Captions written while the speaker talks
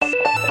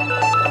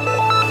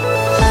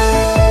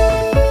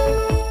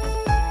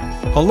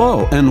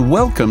Hello and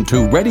welcome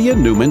to Reddy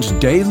Neumann's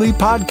Daily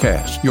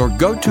Podcast, your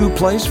go-to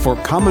place for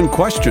common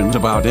questions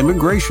about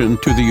immigration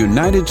to the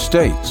United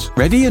States.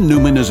 Reddy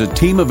Neumann is a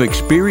team of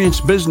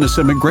experienced business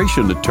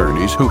immigration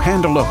attorneys who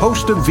handle a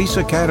host of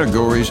visa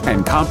categories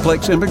and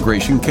complex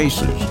immigration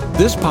cases.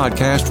 This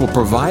podcast will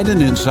provide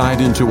an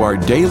insight into our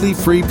daily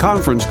free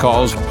conference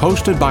calls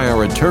hosted by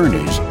our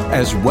attorneys,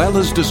 as well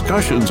as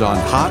discussions on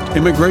hot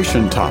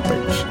immigration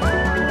topics.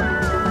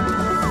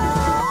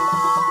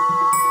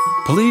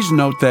 Please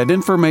note that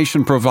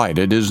information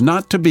provided is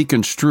not to be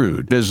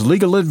construed as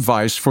legal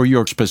advice for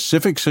your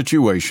specific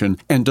situation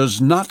and does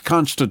not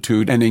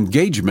constitute an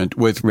engagement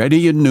with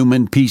Reddy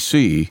Neumann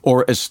PC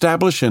or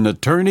establish an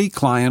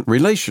attorney-client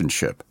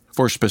relationship.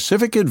 For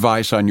specific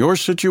advice on your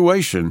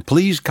situation,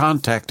 please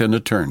contact an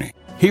attorney.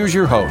 Here's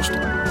your host.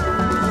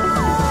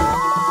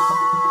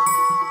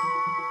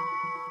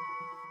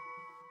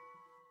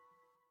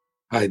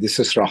 Hi, this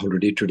is Rahul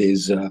Reddy. Today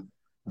is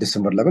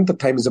December 11th. The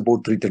time is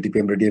about 3:30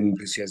 p.m. Reddy Neumann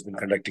has been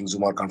conducting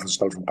Zoom or conference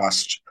call for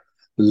past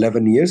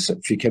 11 years.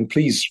 If you can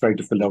please try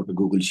to fill out the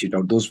Google Sheet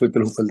out. Those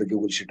people who fill the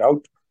Google Sheet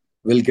out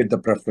will get the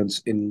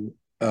preference in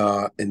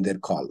their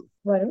call.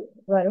 Varun.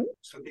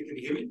 Swati,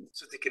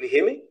 can you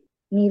hear me?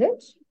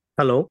 Neeraj?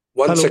 Hello.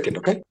 One second,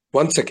 okay?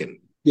 1 second.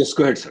 Yes,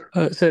 go ahead, sir.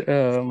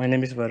 Sir, my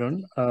name is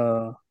Varun.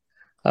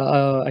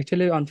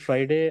 Actually, on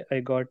Friday,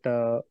 I got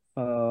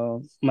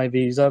my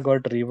visa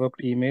got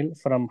revoked email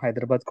from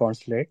Hyderabad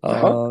consulate.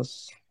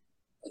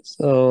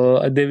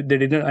 So they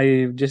didn't.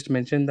 I just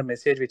mentioned the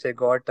message which I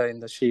got in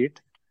the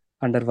sheet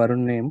under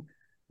Varun name.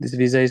 This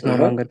visa is no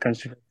longer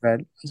considered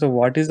valid. So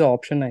what is the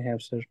option I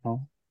have, sir,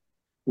 now?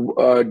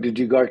 Did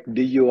you got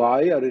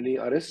DUI or any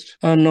arrest?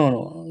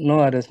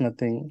 No arrest,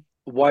 nothing.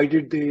 Why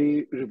did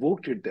they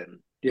revoke it then?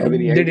 Do you have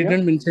any They idea? did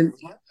not mention.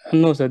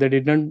 No, sir, they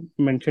did not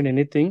mention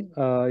anything.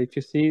 If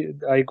you see,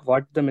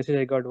 what the message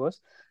I got was,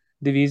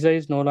 the visa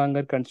is no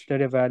longer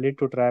considered valid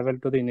to travel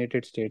to the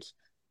United States.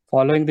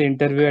 Following the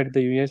interview at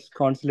the U.S.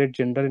 Consulate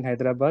General in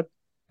Hyderabad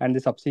and the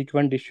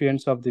subsequent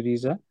issuance of the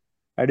visa,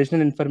 additional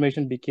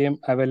information became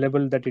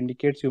available that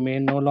indicates you may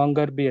no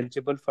longer be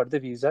eligible for the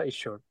visa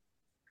issued.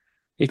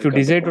 If you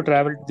decide to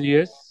travel to the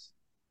U.S.,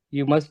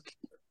 you must...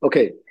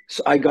 Okay,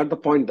 so I got the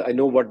point. I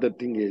know what the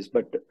thing is,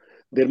 but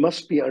there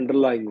must be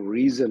underlying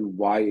reason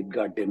why it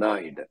got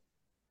denied.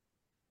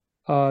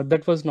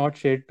 That was not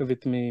shared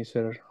with me,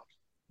 sir.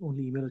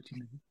 Only email.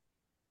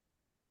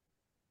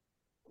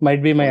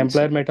 Might be my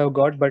employer might have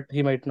got, but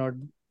he might not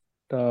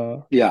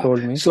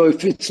told me. So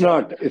if it's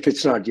not,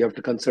 you have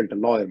to consult a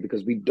lawyer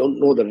because we don't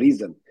know the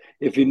reason.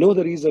 If you know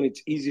the reason,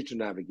 it's easy to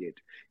navigate.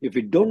 If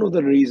you don't know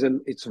the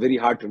reason, it's very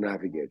hard to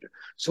navigate.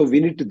 So we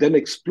need to then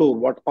explore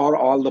what are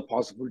all the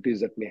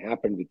possibilities that may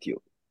happen with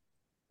you.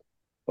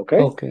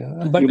 Okay.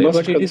 But you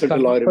must it is consult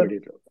a lawyer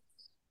immediately.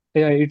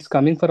 Yeah, it's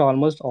coming for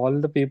almost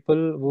all the people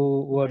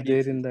who are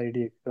there in the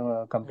ID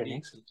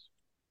company.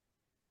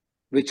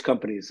 Which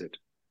company is it?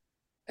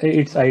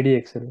 It's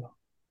IDXL.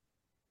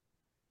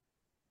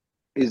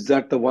 Is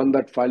that the one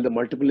that filed the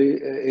multiple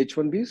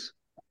H1Bs?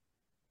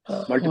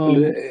 Multiple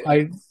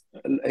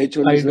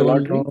H1Bs in the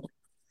lottery?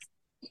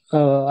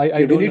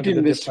 I don't we need to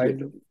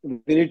investigate.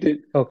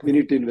 We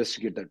need to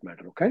investigate that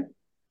matter, okay?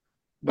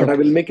 But I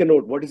will make a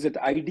note. What is it?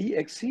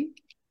 IDXC?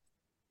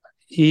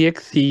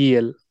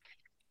 EXCEL.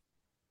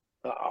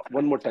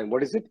 One more time.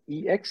 What is it?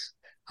 EX?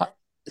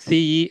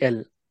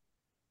 CEL.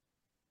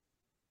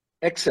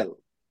 Excel.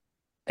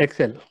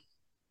 Excel.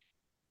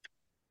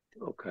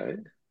 Okay.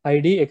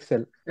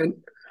 IDXL. And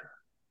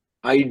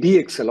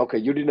IDXL. Okay,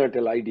 you did not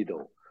tell ID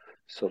though.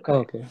 So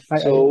okay.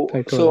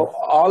 So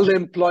all the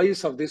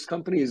employees of this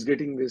company is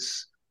getting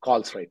these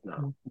calls right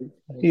now.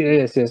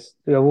 Yes.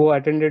 Who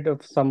attended?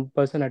 Some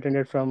person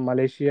attended from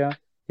Malaysia.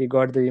 He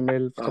got the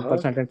email. Some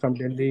person attended from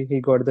Delhi.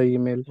 He got the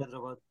email.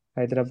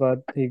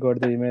 Hyderabad. He got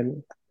the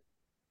email.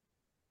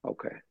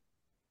 Okay.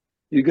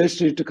 You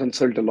guys need to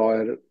consult a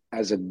lawyer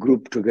as a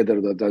group together.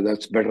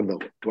 That's better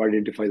though to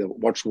identify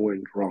what's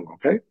going wrong.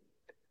 Okay.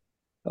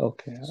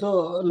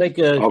 So,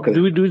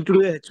 do we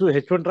do a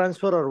H1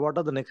 transfer, or what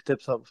are the next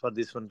steps for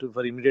this one?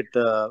 For immediate,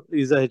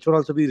 is the H1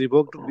 also be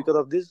revoked because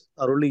of this,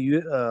 or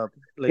only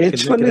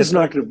H1 is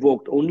not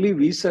revoked. Only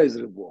visa is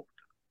revoked.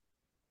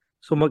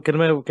 So, can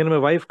my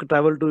wife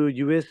travel to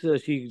US?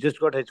 She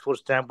just got H4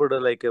 stamped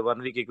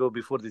 1 week ago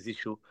before this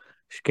issue.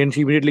 Can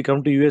she immediately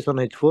come to US on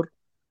H4,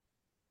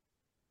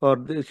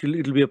 or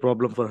it'll be a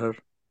problem for her?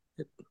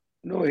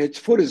 No,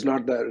 H4 is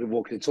not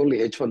revoked. It's only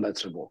H1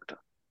 that's revoked.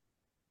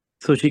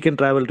 So she can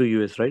travel to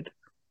US, right?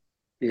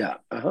 Yeah.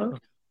 Yeah.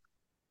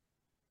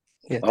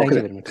 Thank you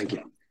very much. Thank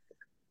you.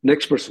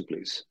 Next person,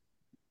 please.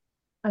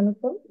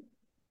 Anupam?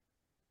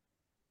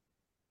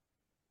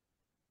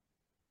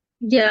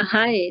 Yeah,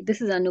 hi,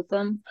 this is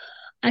Anupam.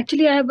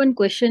 Actually, I have one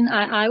question.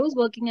 I was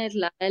working at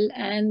Lyle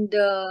and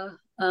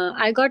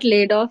I got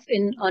laid off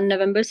on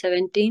November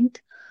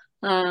 17th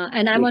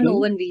and I'm on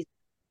O1 visa.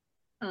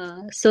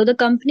 So the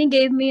company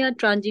gave me a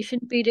transition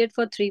period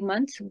for 3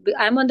 months.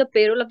 I'm on the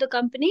payroll of the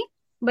company,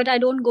 but I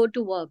don't go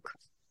to work.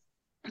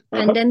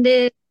 And then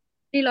they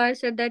lawyer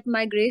said that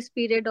my grace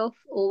period of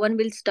O1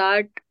 will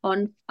start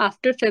on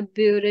after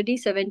February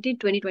 17,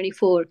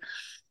 2024.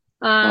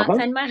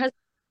 And my husband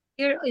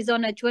here is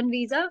on H1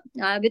 visa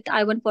with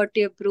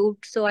I-140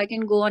 approved, so I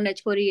can go on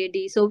H4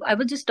 EAD. So I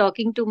was just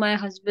talking to my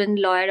husband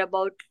lawyer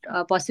about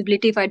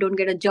possibility if I don't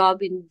get a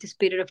job in this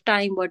period of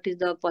time, what is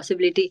the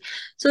possibility?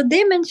 So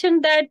they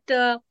mentioned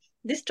that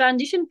this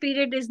transition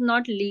period is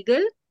not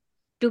legal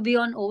to be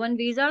on O1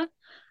 visa,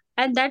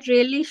 and that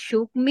really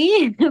shook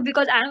me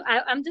because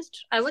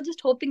I was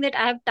just hoping that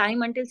I have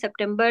time until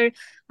September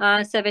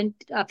 7th,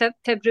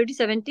 February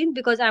 17th,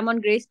 because I'm on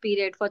grace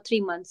period for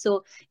 3 months.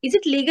 So is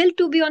it legal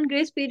to be on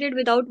grace period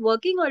without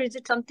working, or is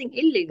it something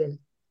illegal?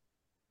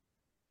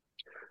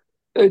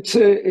 It's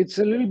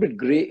a little bit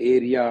gray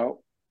area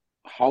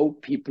how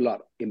people are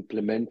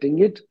implementing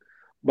it,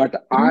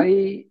 but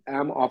I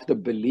am of the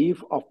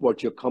belief of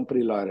what your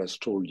company lawyer has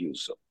told you.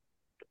 So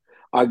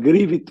I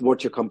agree with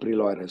what your company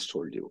lawyer has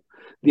told you.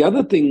 The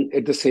other thing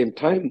at the same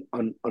time,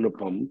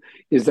 Anupam,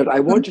 is that I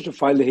want you to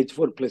file the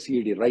H4 plus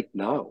EAD right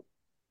now.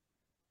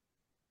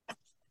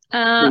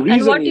 The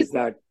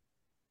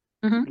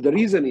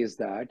reason is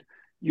that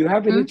you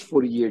have an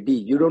H4 EAD.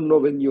 You don't know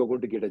when you're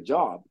going to get a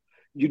job.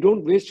 You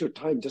don't waste your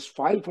time. Just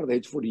file for the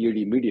H4 EAD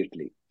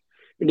immediately.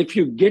 And if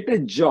you get a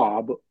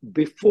job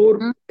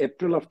before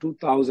April of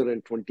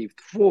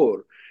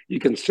 2024, you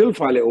can still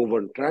file an over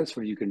and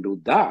transfer. You can do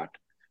that.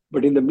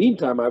 But in the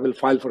meantime, I will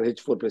file for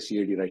H4 plus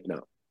EAD right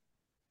now.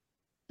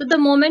 So the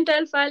moment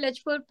I'll file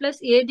H4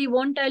 plus EAD,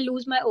 won't I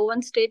lose my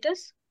O1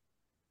 status?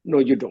 No,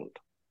 you don't.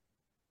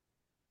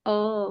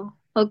 Oh,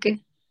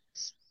 okay.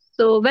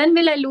 So when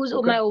will I lose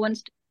my O1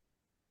 status?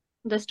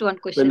 Just one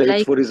question. When the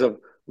H4 is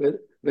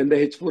when the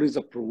H4 is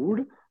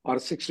approved, or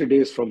 60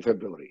 days from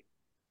February.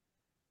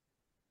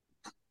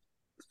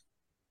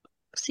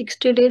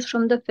 60 days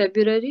from the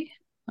February?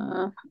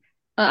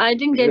 I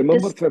didn't get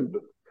Remember this.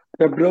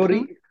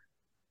 February?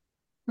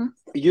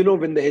 You know,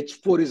 when the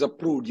H4 is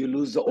approved, you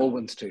lose the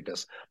O1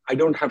 status. I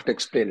don't have to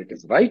explain it,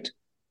 is right?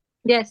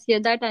 Yes, yeah,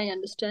 that I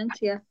understand.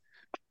 Yeah.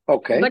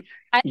 Okay. But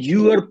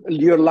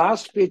your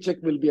last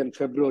paycheck will be on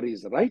February,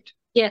 is right?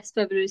 Yes,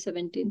 February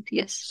 17th.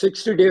 Yes.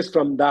 60 days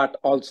from that,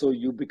 also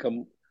you're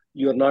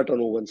not on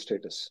O1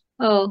 status.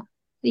 Oh,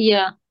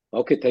 yeah.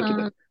 Okay, thank you.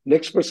 Then.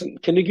 Next person.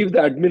 Can you give the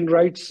admin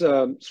rights,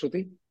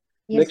 Shruti?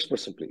 Yes. Next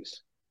person,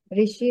 please.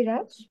 Rishi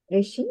Raj.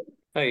 Rishi.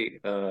 Hi.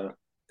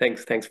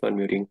 Thanks for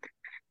unmuting.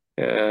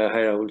 Hi,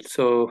 Rahul.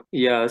 So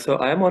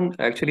I'm on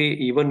actually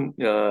even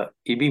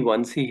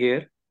EB1C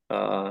here.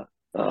 I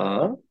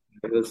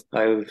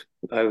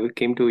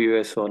came to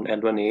US on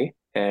L1A,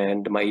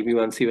 and my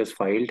EB1C was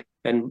filed,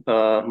 and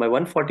my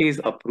 140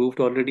 is approved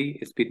already.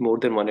 It's been more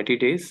than 180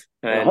 days,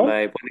 and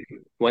my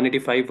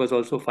 185 was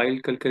also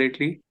filed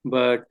concurrently.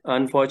 But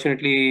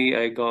unfortunately,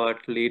 I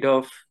got laid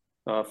off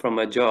from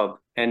my job,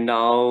 and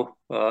now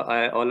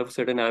I all of a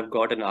sudden I've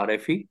got an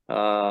RFE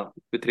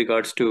with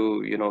regards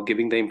to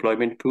giving the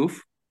employment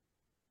proof.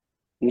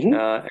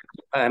 I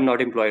am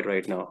not employed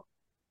right now,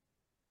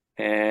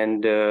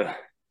 and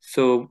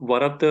so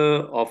one of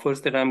the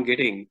offers that I'm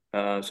getting,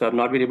 so I've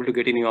not been able to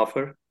get any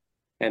offer,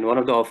 and one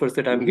of the offers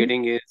that I'm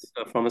getting is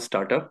from a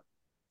startup,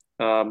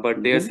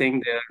 but they are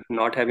saying they're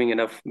not having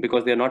enough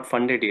because they're not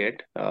funded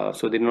yet,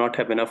 so they do not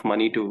have enough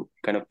money to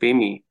kind of pay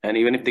me, and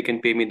even if they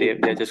can pay me,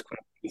 they're just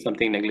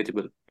something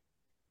negligible.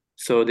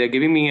 So they're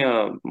giving me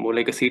more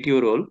like a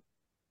CTO role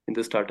in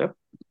the startup,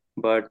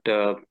 but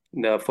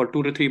for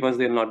 2 to 3 months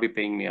they'll not be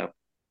paying me up,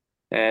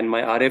 and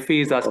my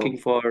RFE is asking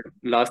for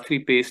last 3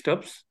 pay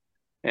stubs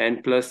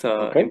and plus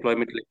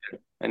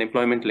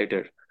employment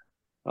letter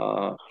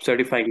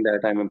certifying that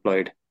I'm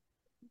employed.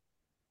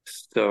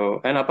 So,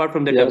 and apart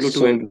from the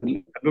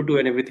W2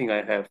 and everything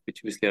I have,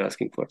 which they're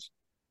asking for.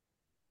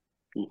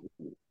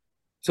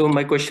 So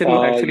my question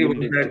actually was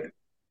that,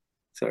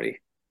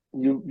 sorry.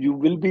 You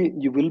will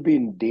be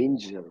in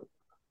danger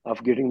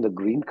of getting the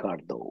green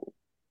card though.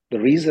 The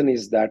reason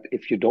is that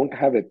if you don't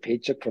have a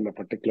paycheck from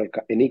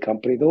any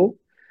company though,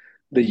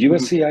 the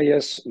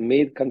USCIS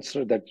may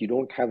consider that you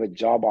don't have a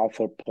job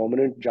offer,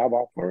 permanent job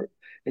offer,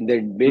 and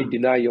they may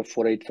deny your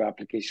 485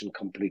 application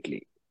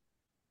completely.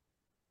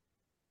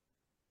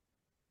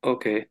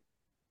 Okay.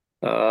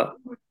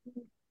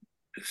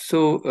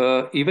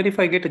 So even if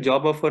I get a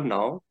job offer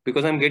now,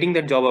 because I'm getting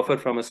that job offer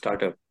from a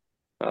startup,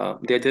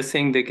 they're just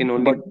saying they can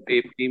only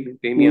pay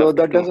me. No,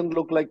 that doesn't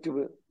look like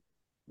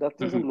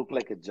look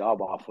like a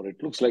job offer.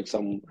 It looks like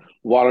some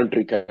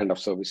voluntary kind of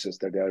services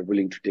that they are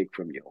willing to take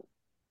from you.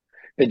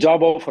 A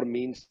job offer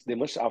means they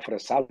must offer a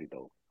salary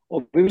though.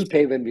 Oh, we will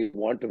pay when we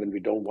want to, when we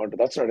don't want to.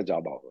 That's not a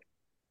job offer.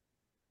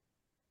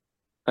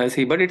 I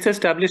see, but it's an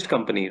established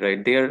company,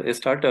 right? They are a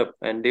startup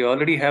and they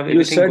already have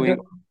everything going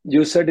on.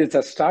 You said it's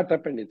a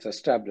startup and it's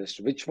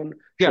established. Which one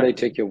should I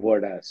take your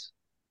word as?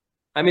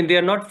 I mean, they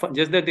are not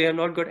just that they have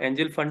not got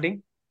angel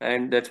funding,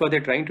 and that's what they're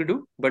trying to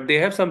do. But they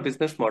have some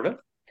business model.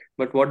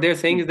 But what they're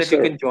saying is that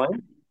you can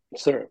join.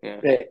 Sir,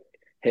 hey,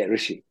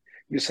 Rishi,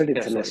 you said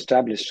it's an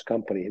established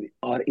company,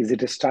 or is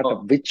it a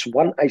startup? Which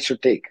one I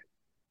should take?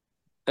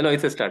 No,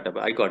 it's a startup.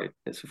 I got it.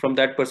 So from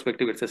that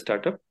perspective, it's a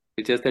startup.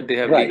 It's just that they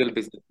have Right. legal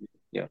business.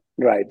 Yeah.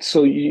 Right.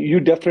 So you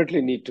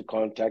definitely need to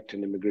contact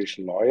an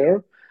immigration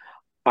lawyer.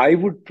 I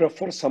would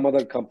prefer some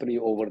other company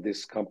over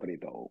this company,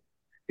 though,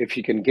 if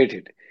you can get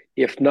it.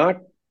 If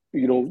not,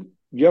 you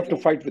have to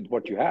fight with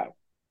what you have.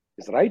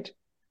 Is right?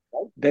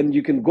 Then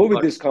you can go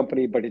with this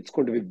company, but it's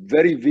going to be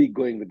very weak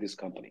going with this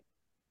company.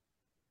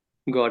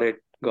 Got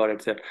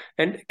it, sir.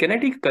 And can I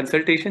take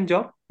consultation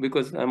job?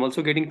 Because I'm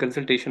also getting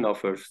consultation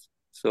offers.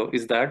 So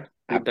would that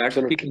be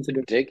Absolutely.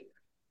 considered? Take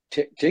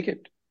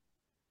it.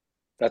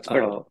 That's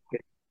better. Okay.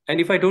 And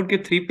if I don't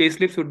get 3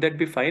 payslips, would that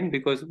be fine?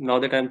 Because now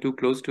that I'm too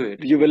close to it.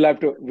 We will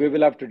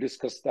have to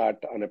discuss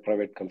that on a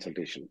private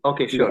consultation.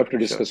 Okay, You sure. have to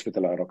discuss with a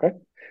lawyer, okay?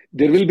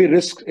 There will be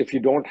risks if you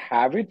don't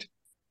have it.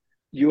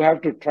 You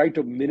have to try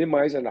to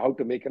minimize and how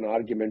to make an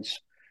argument.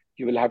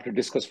 You will have to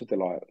discuss with the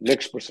lawyer.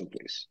 Next person,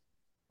 please.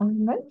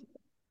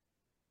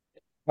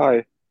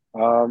 Hi.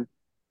 So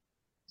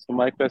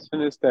my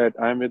question is that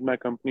I'm with my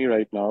company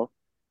right now,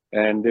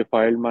 and they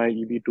filed my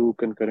EB2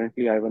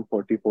 concurrently,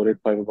 I-140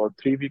 485 about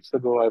 3 weeks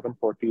ago.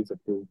 I-140 is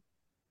approved.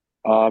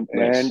 Nice.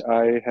 And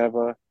I have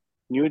a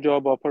new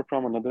job offer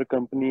from another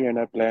company, and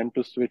I plan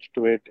to switch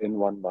to it in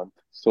 1 month.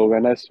 So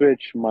when I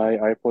switch, my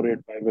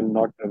I-485 will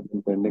not have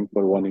been pending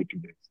for 180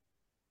 days.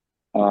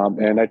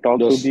 And I talked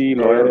to the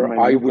lawyer in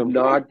my new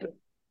company.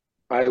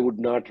 I would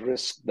not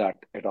risk that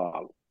at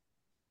all.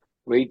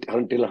 Wait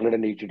until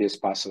 180 days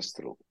passes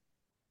through.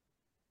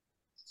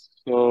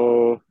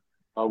 So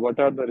what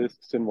are the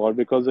risks involved?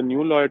 Because the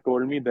new lawyer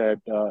told me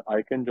that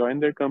I can join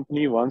their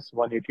company once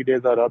 180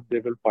 days are up,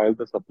 they will file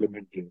the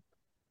supplementary.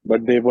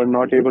 But they were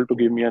not able to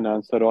give me an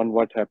answer on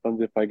what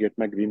happens if I get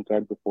my green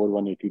card before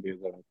 180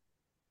 days are up.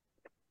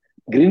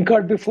 Green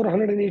card before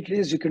 180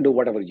 days, you can do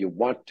whatever you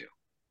want to.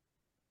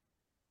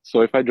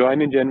 So if I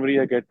join in January,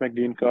 I get my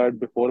green card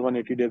before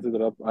 180 days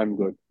is up, I'm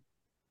good.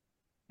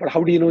 But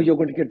how do you know you're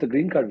going to get the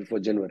green card before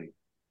January?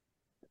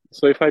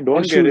 So if I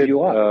don't sure get it,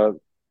 you are.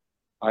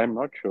 I'm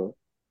not sure.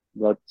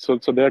 But so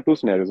there are 2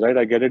 scenarios, right?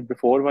 I get it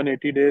before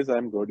 180 days,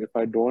 I'm good. If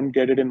I don't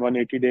get it in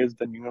 180 days,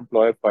 the new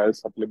employer files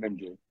supplement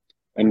J,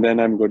 and then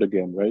I'm good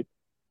again, right?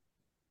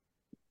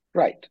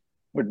 Right.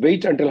 But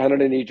wait until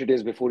 180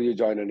 days before you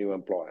join a new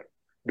employer.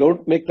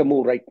 Don't make the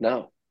move right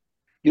now.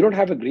 You don't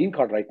have a green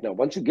card right now.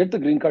 Once you get the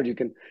green card,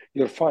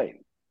 you're fine.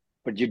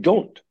 But you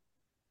don't.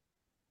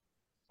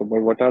 So,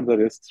 but what are the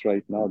risks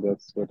right now?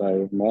 That's what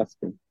I'm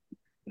asking.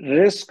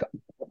 Risk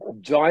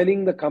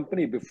joining the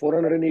company before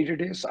 180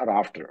 days or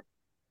after?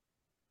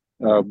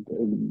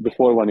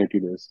 Before 180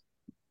 days.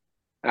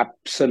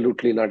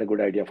 Absolutely not a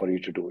good idea for you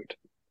to do it.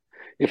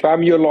 If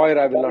I'm your lawyer,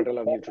 I will not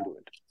allow you to do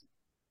it.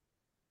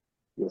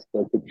 Yes,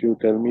 but could you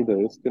tell me the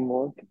risk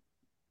involved?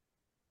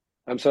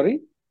 I'm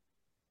sorry?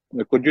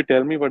 Could you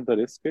tell me what the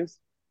risk is?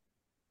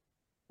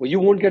 Well,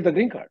 you won't get the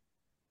green card.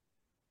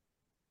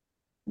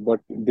 But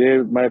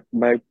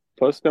my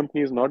first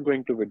company is not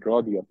going to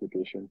withdraw the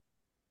application.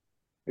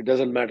 It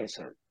doesn't matter,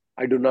 sir.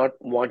 I do not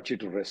want you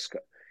to risk.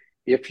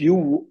 If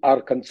you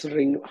are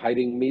considering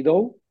hiring me,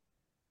 though,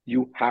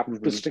 you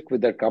have to stick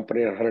with that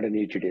company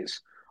 180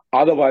 days.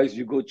 Otherwise,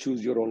 you go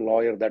choose your own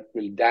lawyer that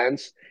will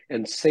dance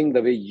and sing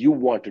the way you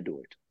want to do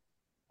it.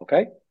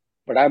 Okay?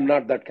 But I'm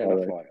not that kind of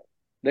lawyer.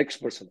 Next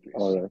person, please.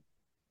 All right.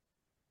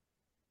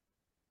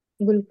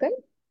 Gulkan?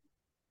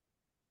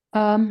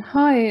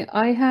 Hi,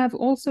 I have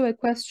also a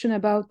question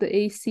about the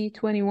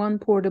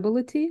AC-21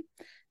 portability.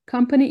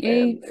 Company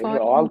A filed...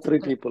 All 3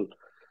 people.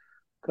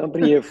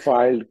 Company A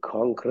filed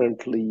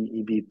concurrently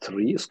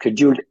EB3,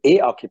 Scheduled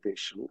A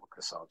occupation.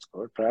 Okay, sounds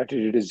good.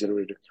 Priority date is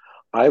generated.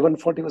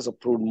 I-140 was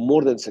approved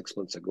more than 6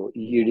 months ago.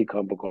 EAD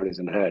combo code is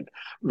in hand.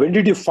 When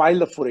did you file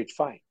the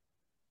 485?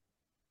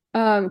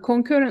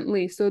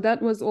 Concurrently, so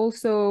that was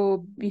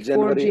also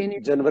before January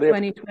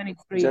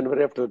 2023.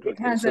 January of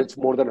 2023. So it's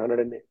more than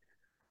 180.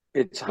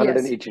 It's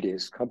 180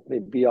 days. Company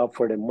B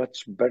offered a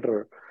much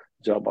better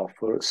job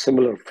offer,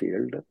 similar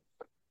field.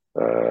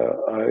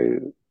 I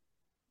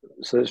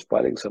search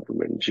filing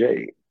supplement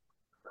J.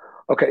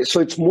 Okay, so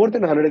it's more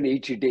than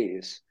 180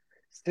 days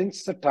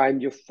since the time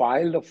you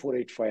filed a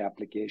 485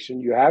 application.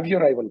 You have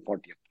your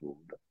I-140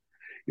 approved.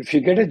 If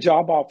you get a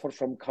job offer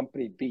from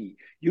company B,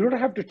 you don't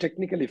have to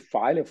technically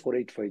file a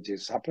 485J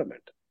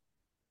supplement.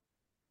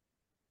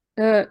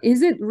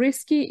 Is it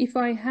risky if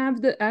I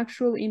have the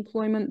actual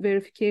employment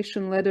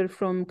verification letter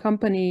from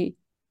company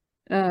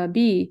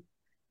B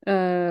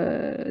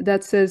that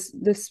says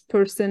this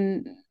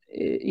person,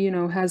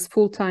 has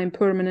full-time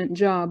permanent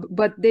job,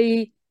 but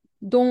they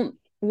don't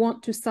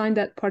want to sign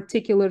that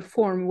particular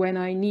form when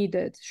I need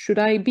it? Should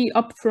I be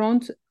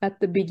upfront at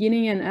the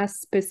beginning and ask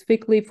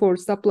specifically for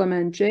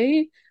supplement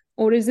J,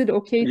 or is it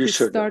okay to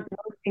start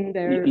working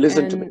there?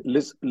 Listen to me.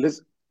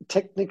 Listen.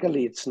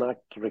 Technically, it's not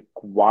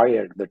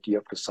required that you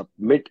have to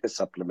submit a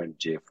supplement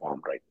J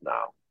form right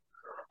now.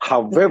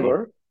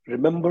 However,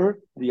 remember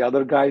the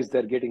other guys,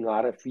 they're getting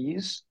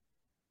RFEs.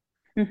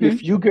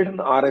 If you get an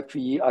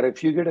RFE or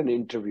if you get an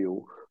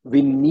interview,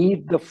 we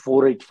need the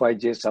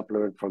 485J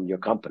supplement from your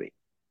company.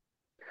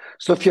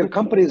 So if your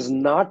company is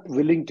not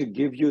willing to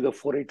give you the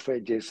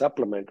 485J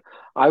supplement,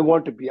 I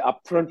want to be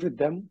upfront with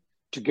them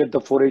to get the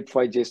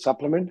 485J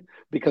supplement,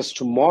 because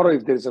tomorrow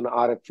if there's an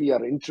RFE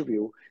or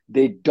interview,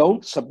 they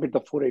don't submit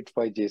the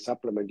 485J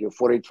supplement, your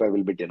 485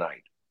 will be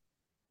denied.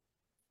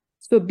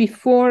 So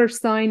before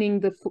signing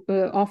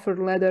the offer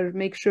letter,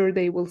 make sure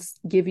they will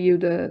give you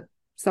the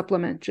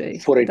supplement, J.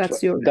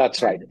 485.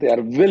 That's right. They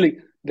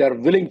are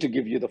willing to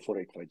give you the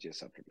 485J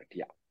supplement.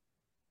 Yeah.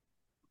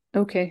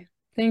 Okay.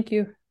 Thank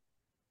you.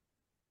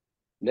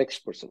 Next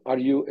person. Are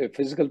you a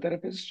physical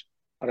therapist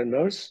or a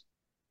nurse?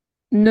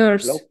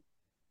 Nurse. Hello?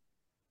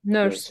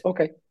 Nurse.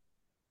 Okay.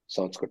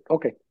 Sounds good.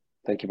 Okay.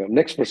 Thank you, ma'am.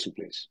 Next person,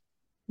 please.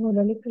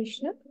 Murali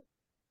Krishna.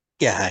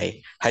 Yeah,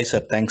 hi. Hi, sir.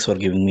 Thanks for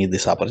giving me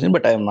this opportunity,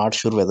 but I am not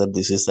sure whether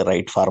this is the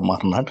right form or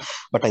not.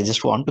 But I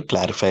just want to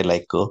clarify,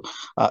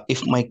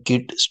 if my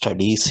kid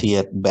studies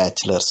here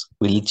bachelor's,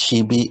 will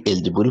she be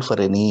eligible for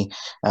any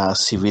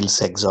civils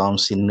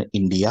exams in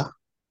India?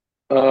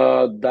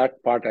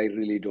 That part I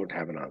really don't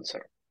have an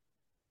answer.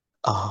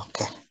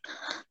 Okay.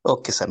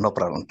 Okay, sir. No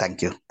problem.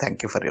 Thank you.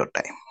 Thank you for your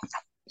time.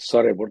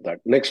 Sorry about that.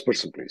 Next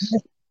person, please.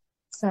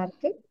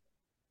 Sarthik.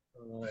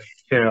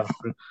 Sure.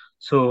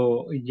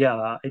 So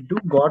yeah, I do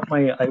got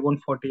my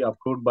I-140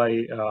 approved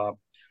by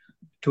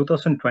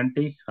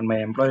 2020, and my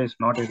employer is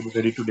not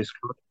ready to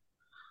disclose.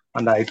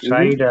 And I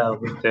tried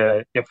with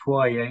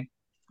FOIA,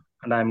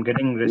 and I'm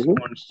getting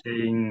response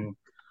saying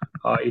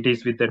it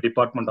is with the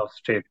Department of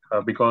State,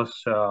 because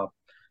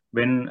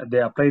when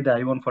they applied the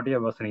I-140, I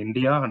was in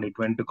India and it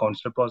went to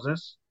consular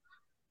process,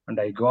 and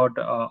I got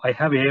I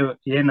have a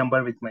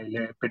number with my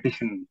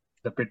petition,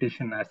 the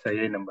petition as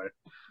a number.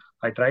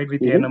 I tried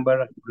with a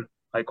number.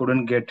 I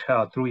couldn't get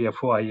through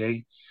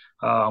FOIA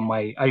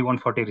my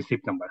I-140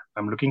 receipt number.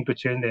 I'm looking to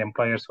change the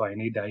employer, so I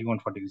need the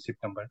I-140 receipt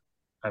number.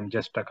 I'm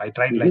just stuck. I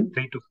tried like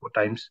 3 to 4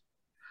 times.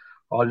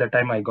 All the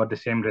time I got the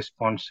same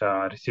response: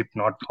 receipt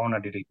not found,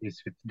 and it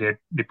is with the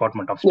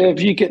Department of State.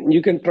 Yeah,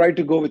 you can try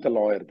to go with a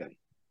lawyer then.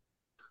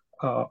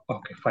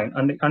 Okay, fine.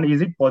 And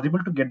is it possible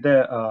to get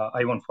the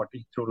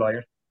I-140 through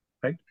lawyer,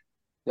 right?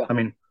 Yeah, I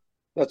mean,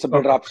 that's a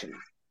better option.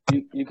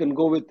 You can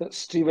go with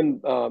Stephen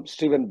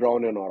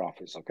Brown in our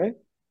office. Okay.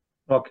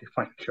 Okay,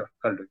 fine, sure,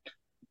 I'll do it.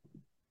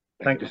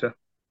 Thank you, sir.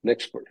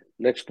 Next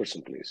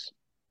person, please.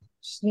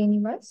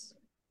 Srinivas.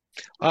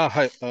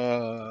 Hi,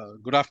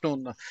 good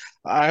afternoon.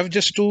 I have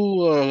just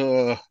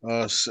two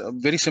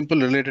very simple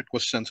related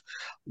questions.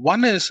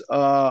 One is,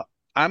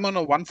 I'm on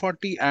a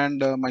 140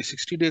 and my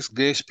 60 days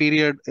grace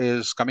period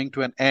is coming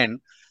to an end,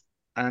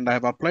 and I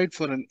have applied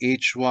for an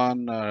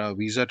H1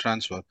 visa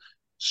transfer.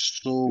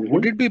 So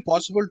would it be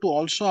possible to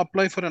also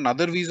apply for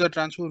another visa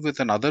transfer with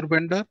another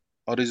vendor,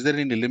 or is there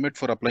any limit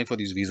for applying for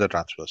these visa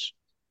transfers?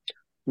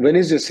 When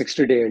is your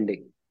 60-day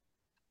ending?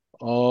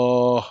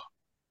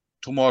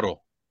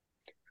 Tomorrow.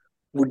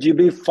 Would you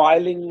be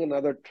filing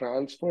another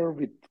transfer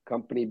with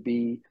company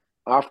B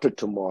after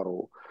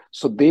tomorrow?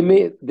 So they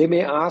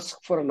may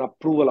ask for an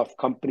approval of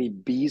company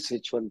B's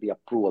H1B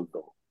approval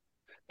though,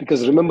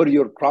 because remember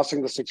you're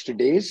crossing the 60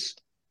 days.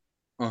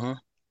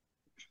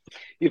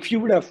 If you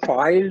would have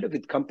filed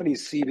with company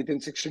C within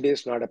 60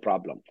 days, not a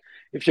problem.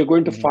 If you're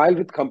going to file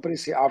with company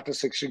C after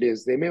 60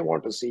 days, they may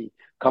want to see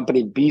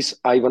company B's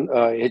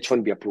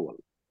H1B approval.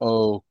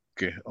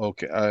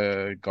 Okay,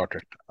 I got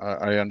it.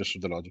 I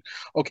understood the logic.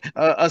 Okay,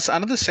 as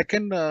another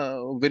second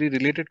very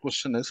related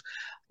question is,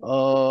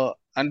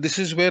 and this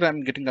is where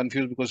I'm getting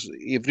confused because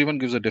everyone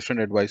gives a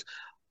different advice.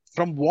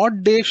 From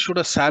what day should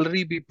a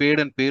salary be paid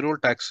and payroll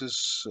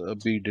taxes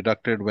be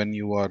deducted when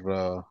you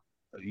are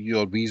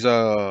your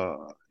visa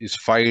is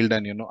filed,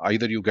 and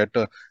either you get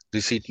a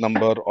receipt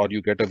number or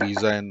you get a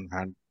visa in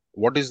hand?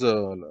 What is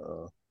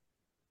the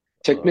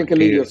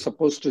technically you're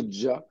supposed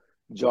to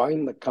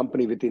join the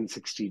company within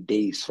 60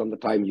 days from the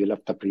time you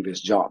left the previous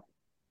job.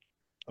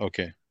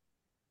 Okay.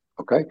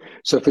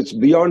 So if it's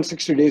beyond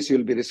 60 days,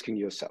 you'll be risking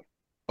yourself.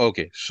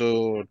 Okay.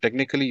 So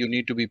technically you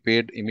need to be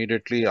paid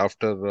immediately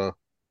after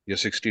your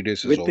 60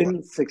 days is within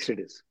over. 60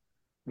 days.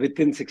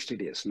 Within 60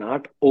 days,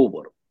 not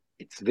over.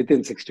 It's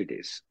within 60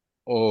 days.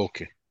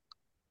 Okay.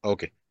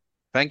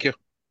 Thank you.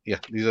 Yeah,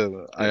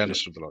 I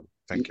understood the logic.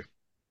 Thank you.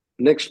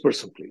 Next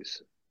person,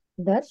 please.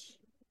 Dash.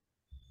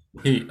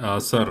 Hey,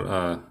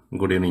 sir,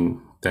 good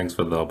evening. Thanks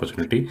for the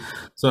opportunity.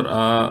 Sir,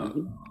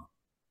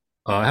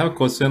 I have a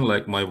question.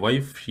 Like my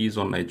wife, she's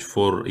on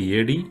H4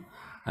 EAD,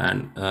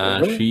 and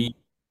she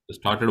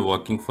started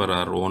working for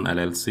her own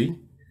LLC,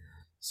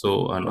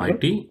 so an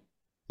IT.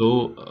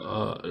 So,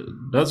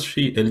 does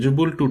she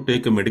eligible to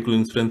take a medical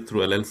insurance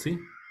through LLC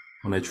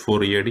on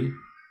H4 EAD?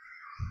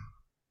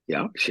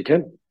 Yeah, she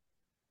can.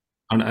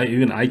 And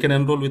I can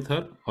enroll with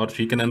her, or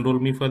she can enroll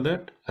me for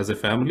that as a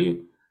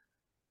family?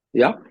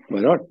 Yeah,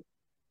 why not?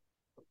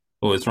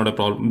 Oh, it's not a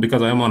problem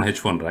because I'm on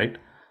H1, right?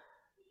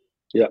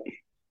 Yeah.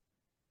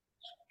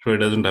 So it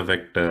doesn't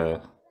affect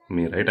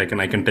me, right? I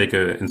can take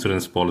a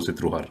insurance policy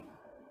through her.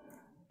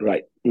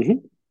 Right.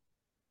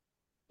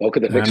 Okay,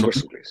 the next And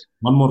person, please.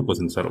 one more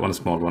question, sir. One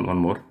small one. One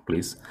more,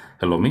 please.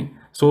 Hello, me.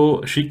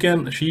 So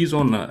she's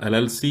on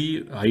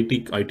LLC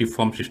IT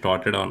firm. She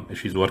started on.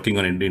 She's working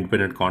on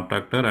independent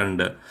contractor,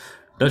 and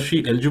does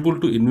she eligible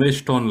to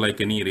invest on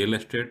like any real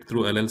estate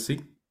through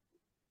LLC?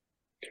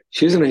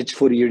 She's an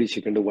H4 EAD.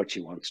 She can do what she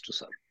wants to,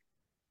 sir.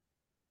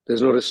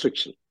 There's no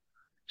restriction.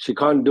 She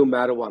can't do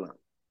marijuana.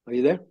 Are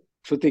you there?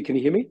 Shruti, can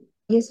you hear me?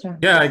 Yes, Ram.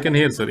 Yeah, I can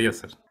hear, sir. Yes,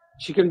 sir.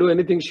 She can do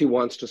anything she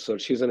wants to, sir.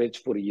 She's an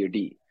H4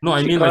 EAD. No,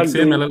 I She mean like can't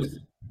same do.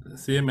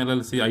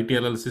 LLC, IT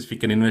LLCs, she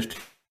can invest.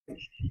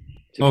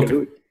 She can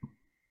do Okay. it.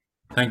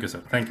 Thank you,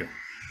 sir. Thank you.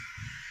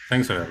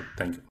 Thanks, sir.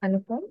 Thank you.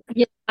 Anupam?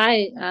 Yeah,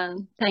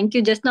 thank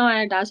you. Just now I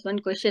had asked one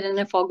question and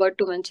I forgot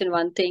to mention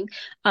one thing.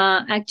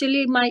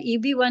 Actually, my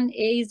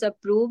EB1A is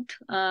approved,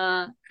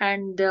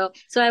 and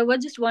so I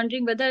was just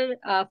wondering whether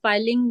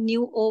filing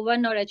new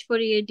O1 or H4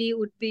 EAD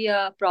would be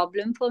a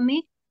problem for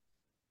me.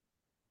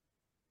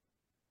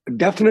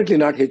 Definitely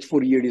not.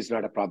 H4 EAD is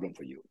not a problem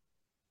for you.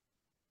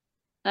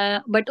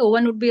 But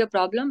O1 would be a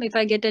problem if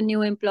I get a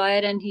new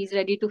employer and he's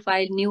ready to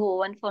file new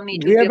O1 for me.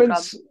 It will be a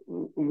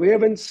problem. We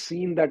haven't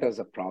seen that as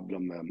a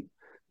problem, ma'am.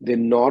 They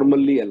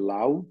normally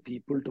allow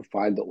people to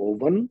file the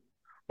O1,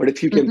 but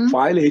if you can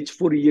file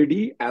H4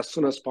 EAD as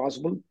soon as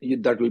possible,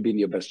 that will be in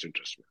your best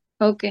interest.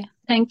 Okay,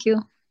 thank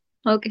you.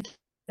 Okay.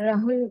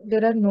 Rahul,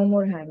 there are no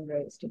more hand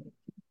raised.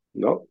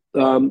 No,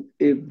 there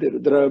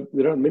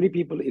are many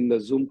people in the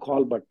Zoom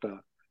call, but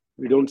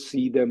we don't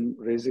see them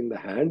raising the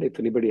hand. If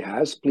anybody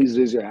has, please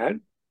raise your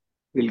hand.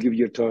 We'll give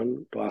you a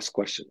turn to ask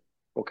question.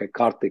 Okay,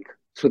 Karthik.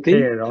 Shruti,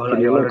 Hey, Rahul, can I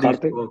you allow already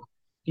Karthik? spoke.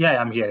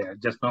 Yeah, I'm here. Yeah.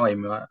 Just now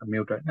I'm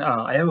muted.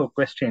 I have a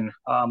question.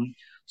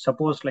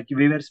 Suppose like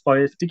we were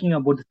speaking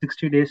about the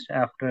 60 days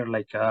after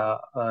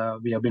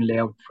we have been laid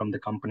out from the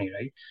company,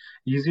 right?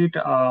 Is it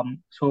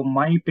so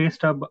my pay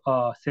stub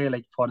say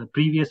like for the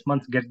previous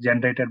month gets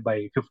generated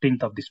by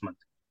 15th of this month,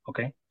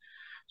 okay?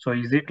 So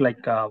is it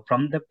like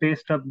from the pay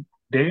stub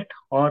date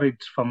or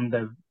it's from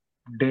the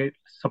date?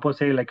 Suppose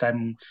say like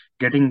I'm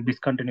getting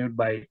discontinued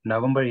by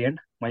November end,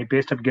 my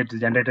pay stub gets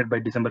generated by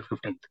December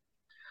 15th.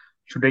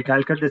 Should I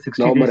calculate the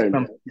 60 November days end.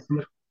 from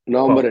December?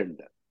 November Oh,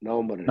 end.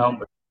 November end.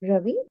 November.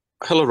 Ravi?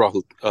 Hello,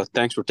 Rahul.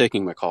 Thanks for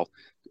taking my call.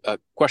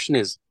 Question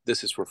is,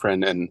 this is for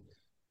friend, and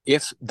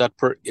if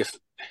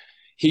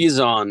he's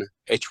on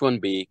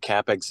H-1B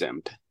cap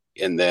exempt,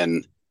 and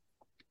then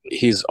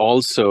he's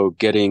also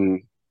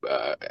getting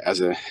as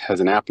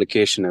an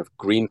application of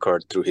green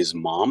card through his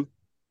mom,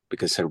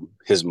 because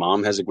his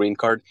mom has a green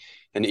card,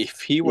 and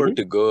if he were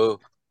to go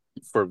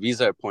for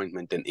visa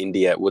appointment in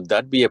India, would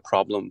that be a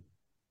problem?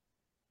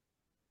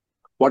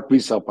 What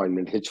visa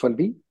appointment?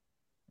 H-1B?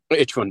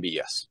 H-1B,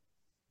 yes.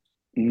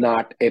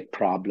 Not a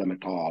problem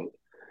at all.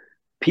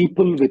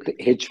 People with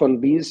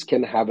H-1Bs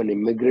can have an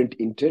immigrant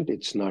intent.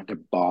 It's not a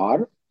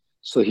bar.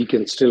 So he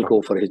can still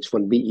go for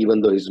H-1B even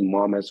though his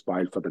mom has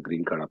filed for the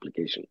green card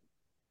application.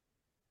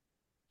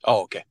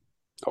 Oh, okay.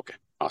 Okay,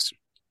 awesome.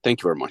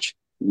 Thank you very much.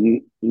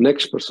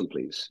 Next person,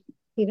 please.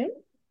 Kiran?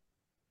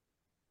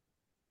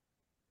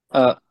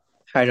 Hi,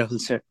 Rahul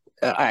sir.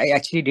 I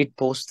actually did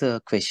post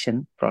the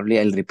question. Probably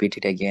I'll repeat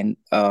it again.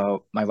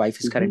 My wife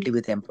is currently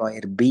with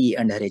employer B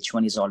and her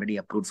H1 is already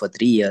approved for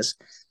 3 years.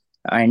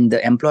 And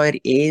the employer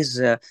A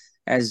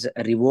has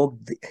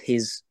revoked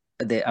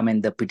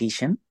the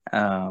petition.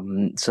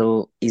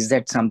 So is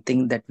that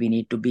something that we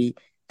need to be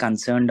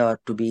concerned or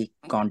to be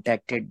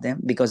contacted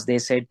them? Because they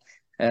said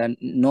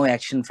no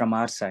action from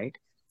our side.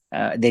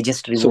 They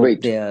just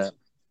revoked their...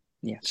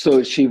 Yeah.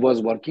 So she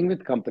was working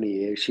with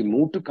company A. She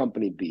moved to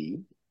company B.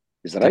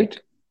 Is that right?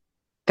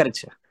 Correct,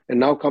 sir. And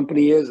now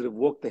company A has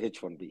revoked the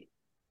H-1B.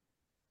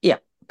 Yeah,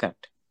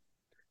 correct.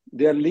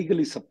 They are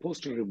legally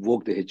supposed to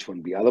revoke the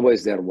H-1B.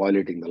 Otherwise, they are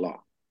violating the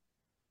law.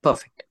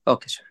 Perfect.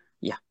 Okay, sir.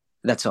 Yeah,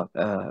 that's all.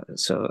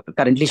 So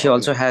currently she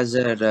also has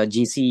her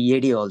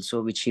GCEAD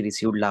also, which she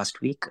received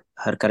last week.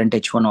 Her current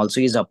H1 also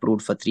is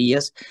approved for 3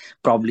 years.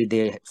 Probably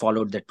they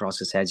followed that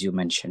process as you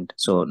mentioned.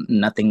 So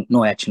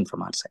no action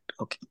from our side.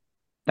 Okay.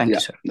 Thank you,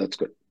 sir. That's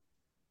good.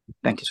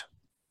 Thank you, sir.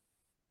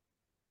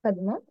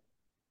 Padma?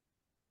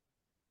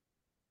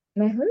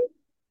 Mehul?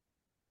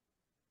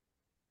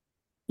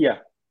 Yeah.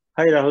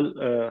 Hi,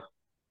 Rahul.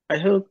 I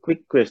have a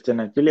quick question.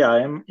 Actually,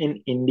 I am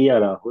in India,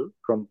 Rahul,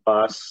 from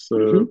past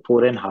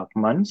 4.5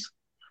 months.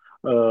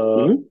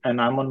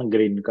 And I'm on a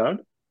green card.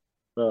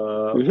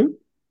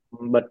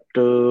 But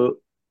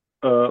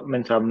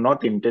means I'm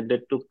not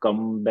intended to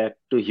come back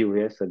to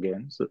US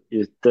again. So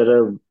is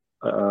there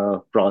a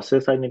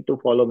process I need to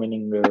follow,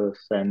 meaning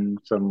send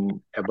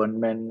some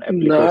abandonment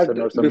application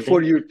or something?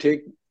 Before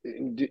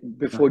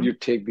you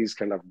take these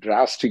kind of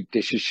drastic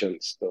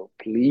decisions, though,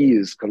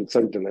 please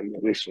consult an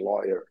immigration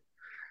lawyer.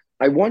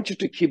 I want you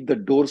to keep the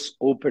doors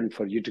open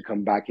for you to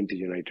come back into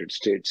the United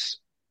States.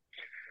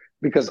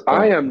 Because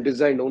I am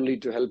designed only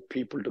to help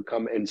people to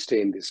come and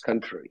stay in this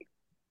country.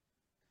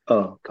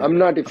 I'm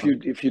not, if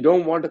you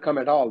don't want to come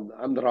at all,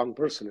 I'm the wrong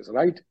person, is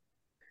right?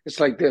 It's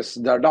like this,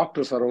 the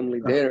doctors are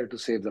only there to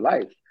save the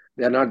life.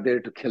 They're not there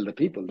to kill the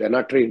people. They're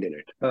not trained in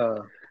it.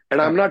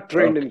 And I'm not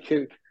trained in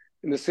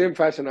In the same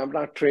fashion, I'm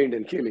not trained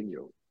in killing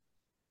you.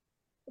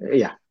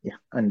 Yeah,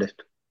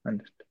 understood.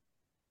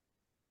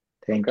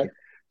 Thank you.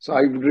 So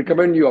I would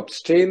recommend you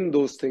abstain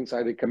those things.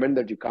 I recommend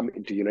that you come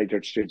into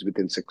United States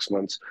within 6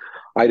 months.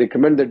 I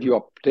recommend that you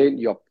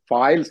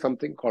file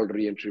something called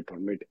re-entry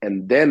permit,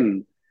 and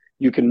then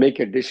you can make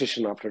a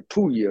decision after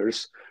 2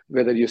 years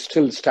whether you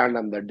still stand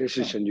on that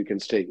decision. You can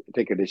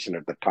take a decision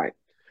at the time.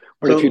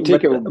 But if you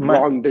take a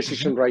wrong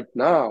decision right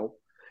now,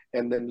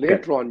 and then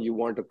later on you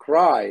want to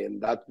cry, and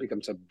that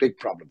becomes a big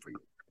problem for you.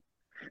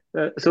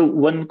 So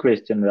one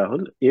question,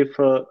 Rahul. If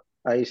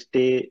I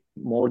stay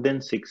more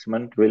than 6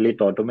 months, will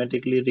it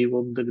automatically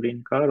revoke the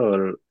green card,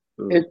 or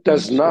it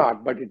does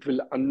not? But it will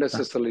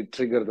unnecessarily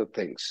trigger the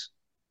things.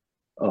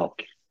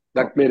 Okay.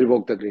 That may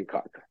revoke the green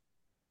card.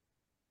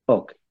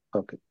 Okay.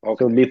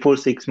 So before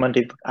 6 months,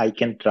 if I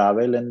can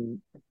travel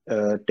and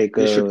take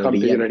a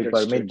re-entry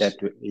permit,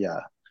 that will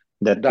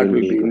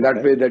be in good, that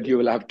right? way that you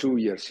will have 2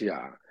 years.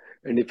 Yeah.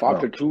 And if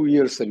after 2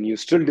 years and you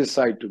still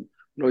decide to,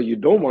 no, you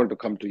don't want to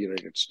come to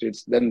United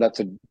States, then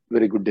that's a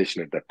very good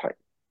decision at that time.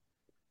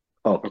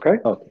 Okay.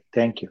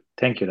 Thank you,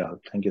 Rahul.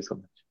 Thank you so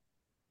much.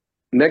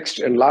 Next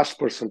and last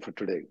person for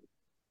today.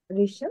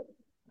 Rishabh?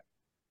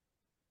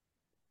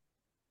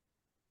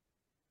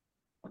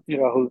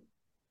 Rahul,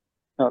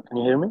 can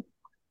you hear me?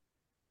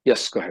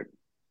 Yes, go ahead.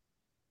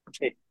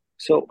 Okay.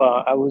 So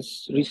I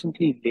was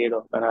recently laid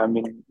off, and I'm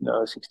in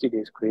 60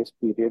 days grace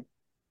period,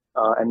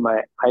 and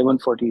my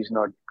I-140 is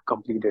not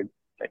completed,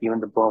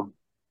 even the perm.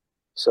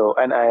 So,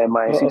 and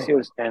my 6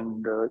 years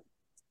and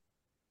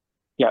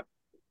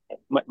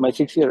my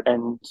 6 year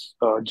ends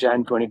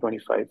Jan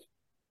 2025,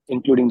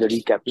 including the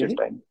recapture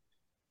time.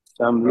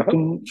 So I'm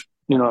looking,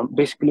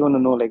 basically want to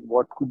know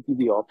what could be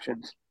the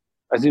options,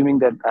 assuming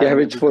that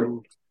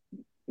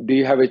Do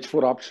you have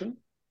H4 option?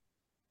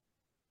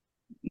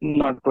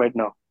 Not right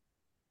now.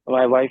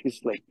 My wife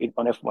is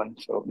on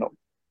F1, so no.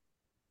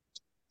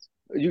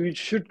 You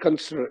should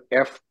consider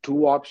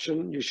F2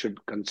 option. You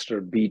should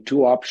consider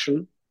B2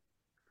 option.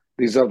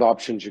 These are the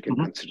options you can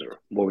consider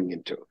moving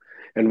into.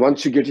 And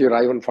once you get your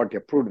I-140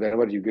 approved,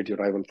 wherever you get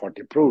your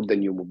I-140 approved,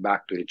 then you move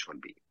back to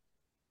H-1B.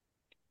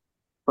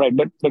 Right,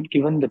 but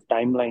given the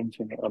timelines,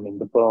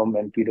 the perm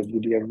and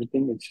PWD,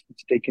 everything, it's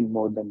taken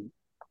more than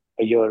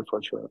a year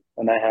for sure.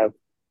 And I have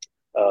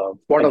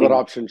what other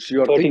options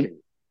you are thinking?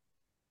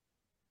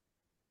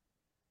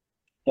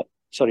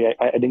 Sorry,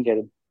 I didn't get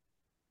it.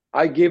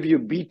 I gave you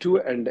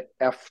B2 and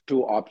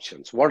F2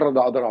 options. What are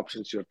the other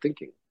options you're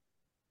thinking?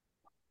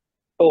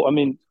 Oh, I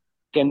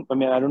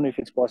don't know if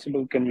it's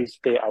possible. Can we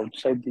stay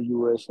outside the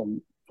US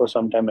and for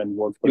some time and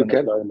work for an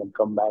employer and then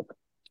come back?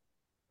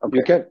 Okay.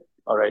 You can.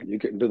 All right. You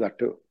can do that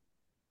too.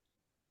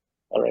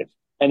 All right.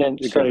 And then,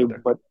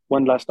 but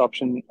one last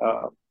option,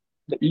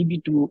 the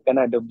EB2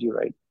 NIW,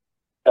 right?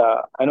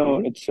 I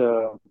know it's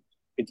a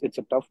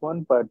tough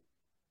one, but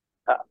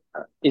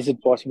is it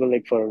possible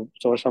for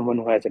someone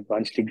who has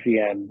advanced degree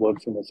and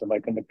works in the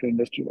semiconductor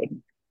industry, right?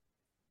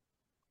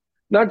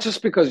 Not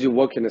just because you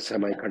work in a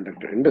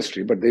semiconductor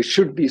industry, but there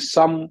should be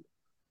some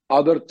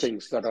other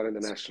things that are in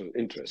the national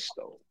interest,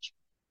 though.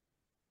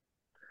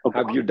 Okay.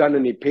 Have you done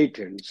any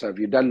patents?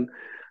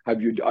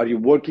 Are you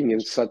working in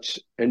such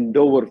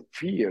endeavor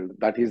field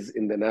that is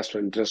in the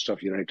national interest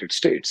of United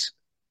States?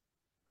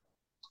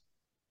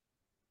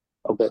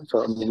 Okay,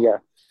 so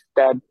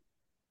that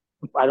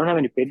I don't have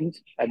any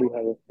patents. I do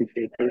have a few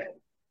papers,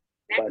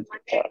 but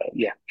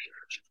yeah.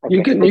 Okay.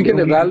 You can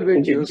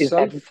evaluate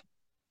yourself.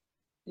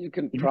 You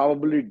can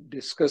probably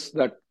discuss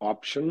that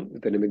option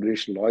with an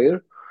immigration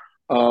lawyer.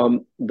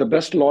 The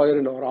best lawyer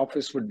in our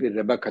office would be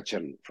Rebecca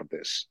Chen for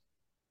this.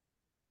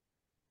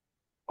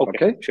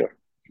 Okay, sure.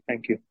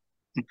 Thank you.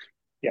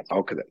 Yeah.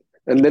 Okay then.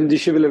 And then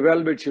she will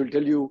evaluate. She will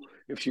tell you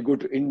if you go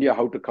to India,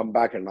 how to come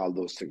back and all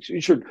those things.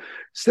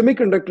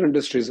 Semiconductor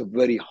industry is a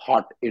very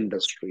hot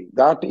industry.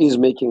 That is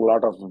making a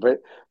lot of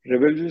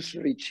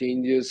revolutionary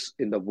changes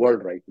in the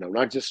world right now,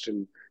 not just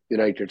in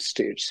United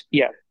States.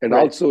 Yeah. And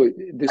also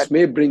this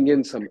may bring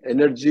in some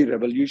energy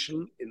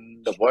revolution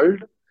in the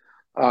world.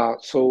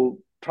 So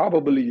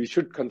probably you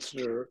should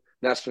consider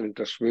national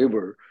interest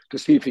waiver to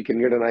see if you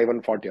can get an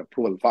I-140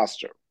 approval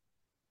faster.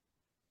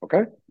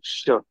 Okay?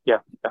 Sure. Yeah.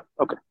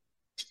 Okay.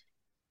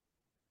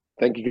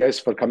 Thank you guys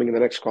for coming. The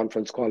next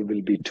conference call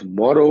will be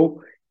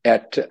tomorrow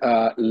at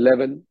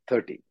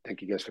 11:30.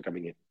 Thank you guys for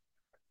coming in.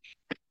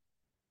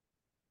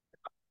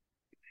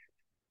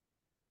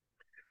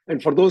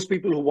 And for those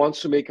people who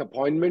wants to make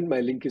appointment,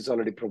 my link is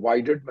already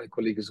provided. My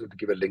colleague is going to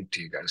give a link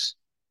to you guys.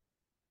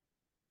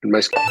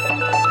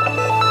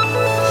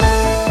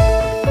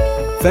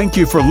 Thank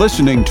you for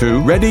listening to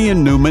Reddy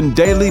and Neumann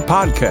Daily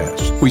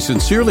Podcast. We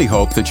sincerely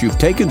hope that you've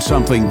taken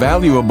something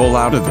valuable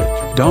out of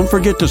it. Don't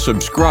forget to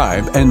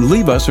subscribe and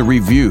leave us a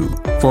review.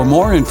 For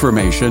more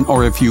information,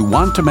 or if you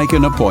want to make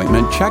an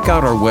appointment, check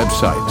out our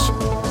websites,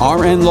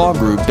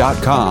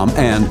 rnlawgroup.com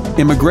and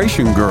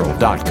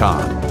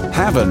immigrationgirl.com.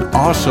 Have an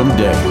awesome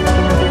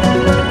day.